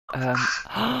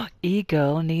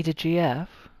E-girl need a GF.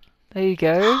 There you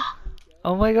go.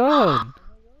 Oh my god.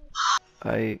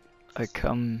 I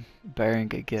come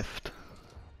bearing a gift.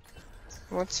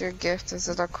 What's your gift? Is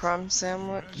it a crumb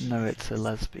sandwich? No, it's a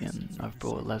lesbian. I've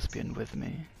brought a lesbian with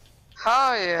me.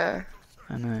 Oh yeah.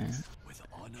 I know.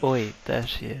 Oi, there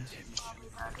she is.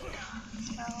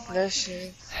 There she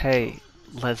is. Hey,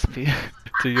 lesbian.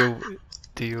 do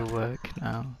your work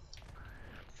now.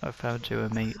 I found you a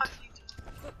mate.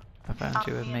 I found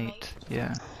you a mate.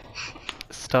 Yeah.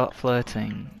 Start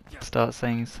flirting. Start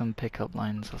saying some pickup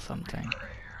lines or something.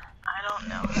 I don't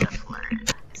know how to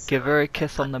flirt. Give her a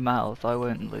kiss on the mouth. I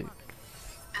won't, Luke.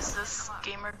 Is this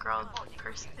gamer girl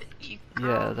person?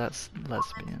 Yeah, that's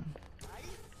lesbian.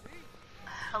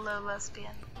 Hello,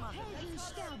 lesbian.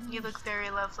 You look very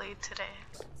lovely today.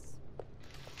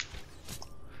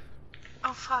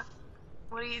 Oh fuck.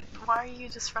 Why are you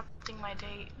disrupting my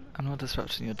date? I'm not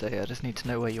disrupting your day, I just need to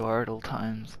know where you are at all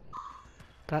times.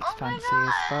 That's fancy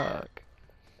as fuck.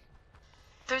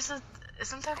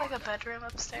 Isn't there like a bedroom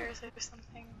upstairs or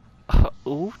something?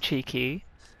 Ooh, cheeky.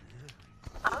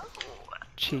 Oh.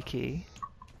 Cheeky.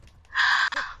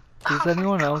 Does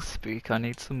anyone else speak? I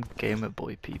need some Gamer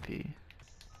Boy PP.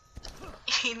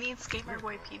 He needs Gamer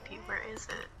Boy PP, where is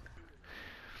it?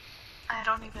 I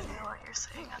don't even know what you're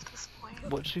saying at this point.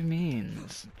 What do you mean?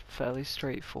 It's fairly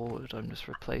straightforward. I'm just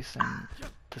replacing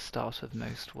the start of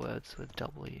most words with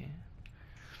W.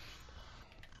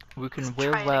 We can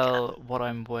will well what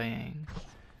I'm weighing.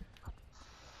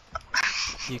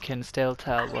 You can still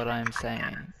tell what I'm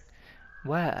saying.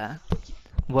 Where?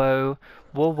 Whoa,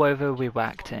 whoa, we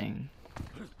wacting.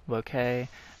 Okay?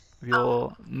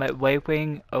 You're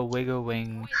waving a wiggle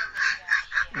wing.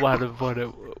 What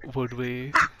would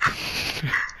we?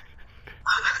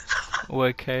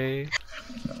 Okay.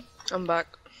 I'm back.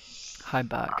 Hi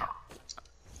back.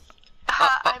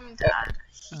 I'm done.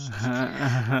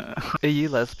 Are you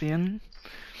lesbian?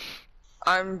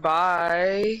 I'm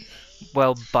bi.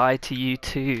 Well, bye to you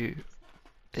too,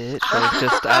 bitch. I was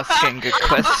just asking a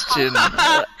question.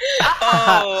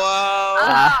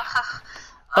 Oh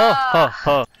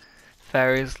wow.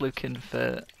 Fairy's looking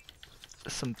for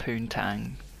some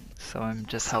poontang, so I'm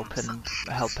just helping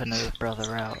her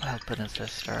brother out, helping her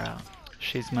sister out.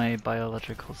 She's my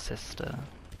biological sister.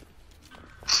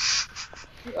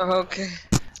 Okay.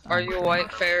 Are you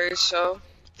white, Fairy show?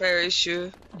 Fairy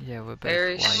shoe? Yeah, we're both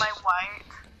Fairy white. Am I white?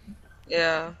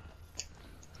 Yeah.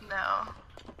 No.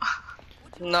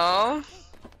 No?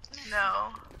 No.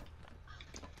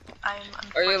 I'm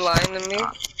Are you lying to me?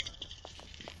 No.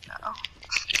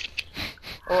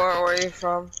 Or where are you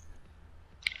from?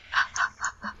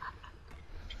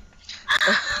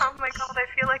 Oh my god, I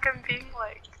feel like I'm being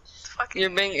like fucking.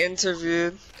 You're being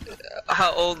interviewed.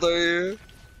 How old are you?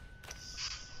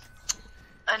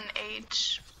 An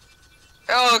age.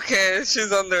 Oh, okay,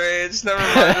 she's underage. Never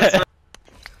mind.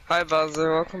 Hi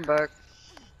Bowser, welcome back.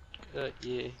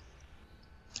 Yeah.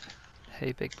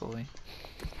 Hey, big boy.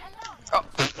 Oh.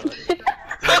 That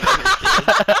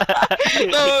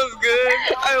was good.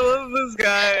 I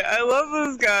love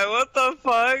this guy. What the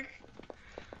fuck?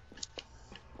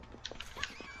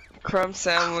 Crumb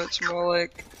sandwich, more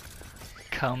like.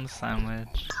 Cum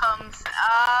sandwich. Comes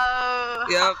out.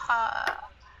 Yep.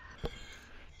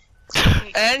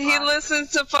 And he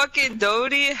listens to fucking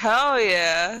Dodie? Hell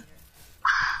yeah.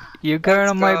 You're going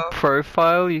Let's on my go.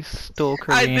 profile, you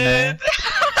stalker. I did.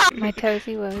 My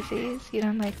toesy woesies. You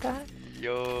don't like that?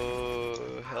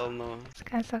 Yo, hell no. It's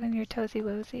kind of sucking your toesy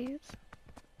woesies.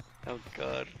 Oh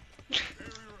god.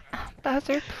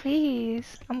 Bowser,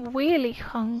 please. I'm really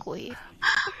hungry.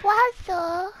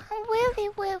 Bowser, I'm really,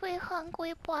 really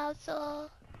hungry, Bowser.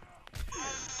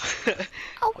 I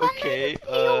want Okay, to eat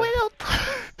a little.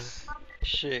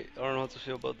 shit, I don't know how to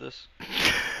feel about this.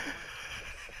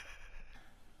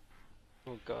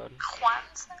 Oh god.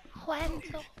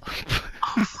 Juanzo.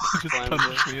 Just Fine,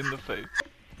 punched me in the face.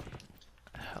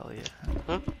 Hell yeah.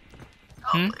 Huh?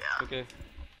 Hmm? Okay.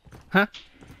 Huh?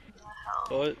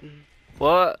 What?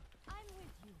 What?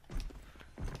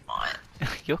 What?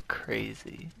 You're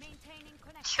crazy.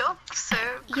 You're so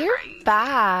You're crazy.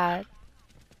 bad.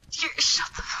 Shut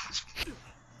the fuck.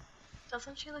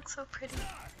 Doesn't she look so pretty?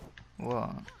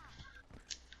 What?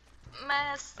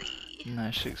 Messy.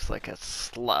 No, she looks like a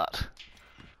slut.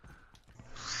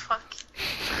 Fuck.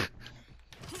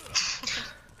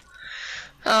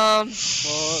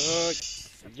 Fuck.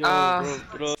 Yo,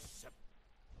 bro.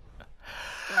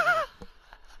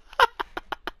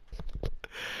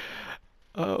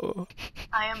 Oh,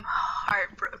 I am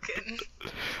heartbroken.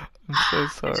 I'm so I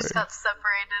sorry. just got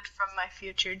separated from my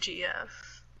future GF.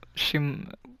 She.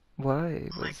 Why?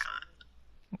 Oh my god.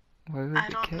 Why would I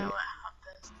it don't know gay? what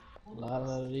happened. La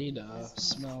la dee da,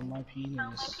 smell my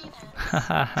penis.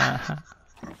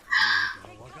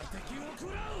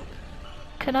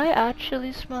 Can I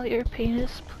actually smell your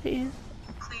penis, please?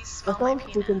 Please That smell my sounds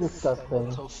freaking penis. disgusting.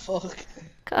 What the fuck?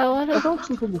 I That wanna. sounds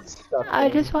freaking disgusting. I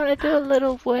just want to do a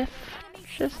little whiff.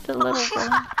 Just a little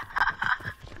one.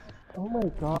 Oh my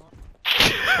god.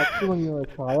 That's when you were a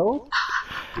child?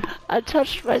 I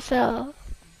touched myself.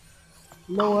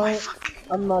 You know what?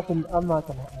 I'm not gonna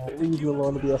leave you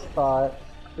alone to be a thought.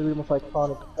 You're the most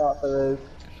iconic thought there is.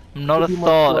 I'm not You'll a be more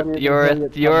thought. sluttier than You're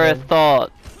Harriet a Tubman.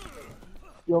 thought.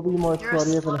 You'll be more You're a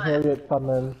sluttier than slut. Harriet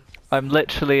Tubman. I'm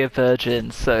literally a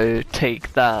virgin, so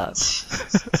take that.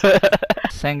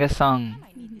 Sing a song.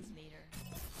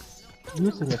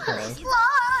 You sing a song.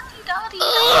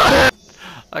 La-dee-da-dee-da.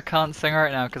 I can't sing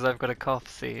right now because I've got a cough,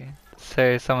 see?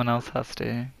 So someone else has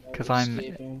to, because I'm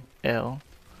Escaping. ill.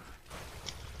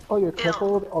 Oh, you're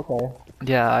crippled? Okay.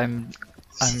 Yeah, I'm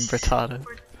retarded.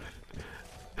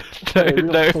 Okay, we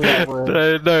don't say that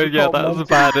word. No, We yeah, call that's men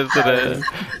bad, isn't it?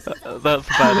 That's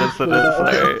bad, isn't it?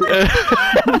 Sorry.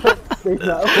 Say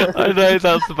that I word. know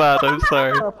that's bad, I'm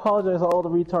sorry. I apologize to all the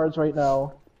retards right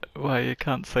now. Why, you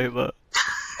can't say that?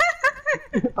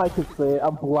 I can say it.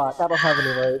 I'm black. I don't have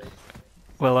any rights.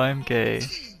 Well, I'm gay,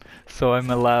 so I'm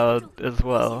allowed as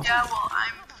well. Yeah, well,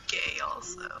 I'm gay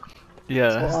also.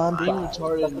 Yeah. Well, I'm Being black.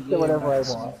 retarded I and can say gay are whatever not I the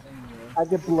same want. thing, I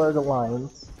can blur the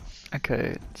lines.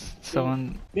 Okay,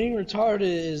 someone... Being retarded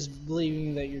is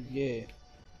believing that you're gay.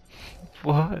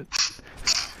 What?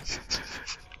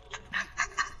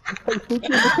 I think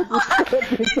you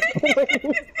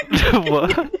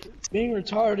What? Being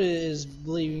retarded is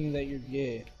believing that you're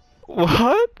gay.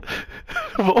 What?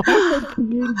 What?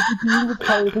 being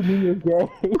retarded doesn't mean you're gay.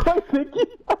 I think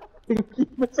you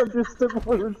misunderstood what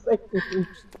we were saying.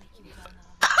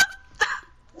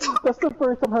 That's the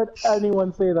first time I've heard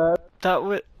anyone say that. That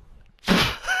would...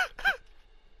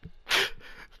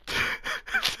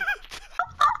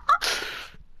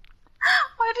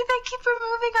 Why do they keep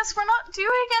removing us? We're not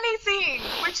doing anything.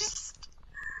 We're just.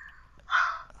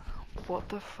 What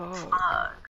the fuck? Fuck.